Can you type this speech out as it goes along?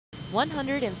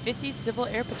150 Civil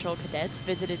Air Patrol cadets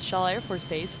visited Shaw Air Force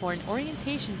Base for an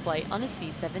orientation flight on a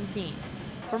C-17.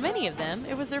 For many of them,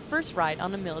 it was their first ride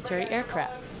on a military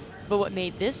aircraft. But what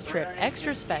made this trip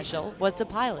extra special was the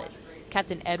pilot,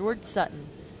 Captain Edward Sutton.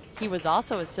 He was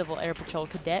also a Civil Air Patrol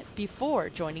cadet before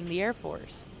joining the Air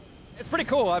Force. It's pretty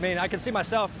cool. I mean, I can see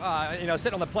myself,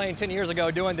 sitting on the plane 10 years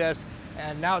ago doing this,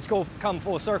 and now it's cool come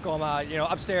full circle. I'm,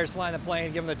 upstairs flying the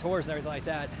plane, giving the tours and everything like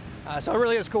that. So it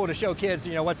really is cool to show kids,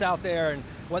 what's out there and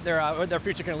what their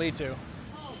future can lead to.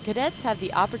 Cadets have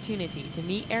the opportunity to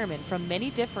meet airmen from many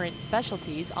different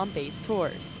specialties on base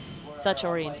tours. Such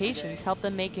orientations help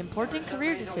them make important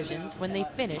career decisions when they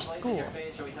finish school.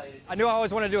 I knew I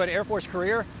always wanted to do an Air Force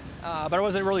career, but I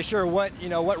wasn't really sure what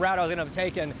route I was going to have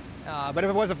taken. But if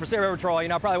it wasn't for Civil Air Patrol, I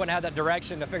probably wouldn't have that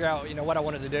direction to figure out, what I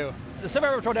wanted to do. The Civil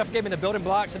Air Patrol definitely gave me the building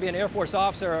blocks to be an Air Force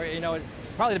officer.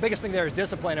 Probably the biggest thing there is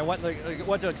discipline and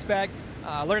what to expect,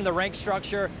 learning the rank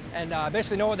structure, and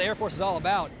basically know what the Air Force is all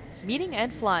about. Meeting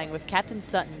and flying with Captain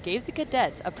Sutton gave the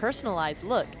cadets a personalized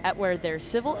look at where their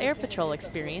Civil Air Patrol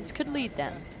experience could lead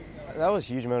them. That was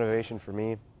huge motivation for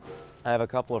me. I have a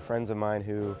couple of friends of mine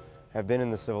who have been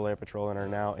in the Civil Air Patrol and are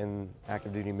now in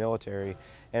active duty military.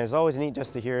 And it's always neat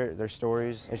just to hear their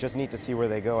stories. It's just neat to see where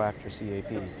they go after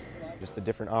CAP, just the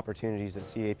different opportunities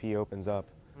that CAP opens up.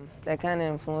 That kind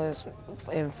of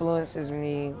influences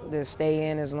me to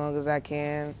stay in as long as I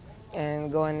can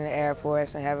and go into the Air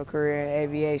Force and have a career in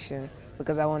aviation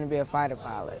because I want to be a fighter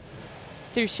pilot.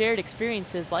 Through shared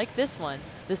experiences like this one,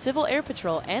 the Civil Air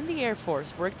Patrol and the Air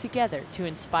Force work together to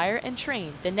inspire and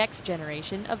train the next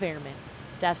generation of airmen.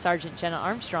 Staff Sergeant Jenna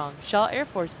Armstrong, Shaw Air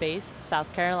Force Base,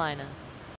 South Carolina.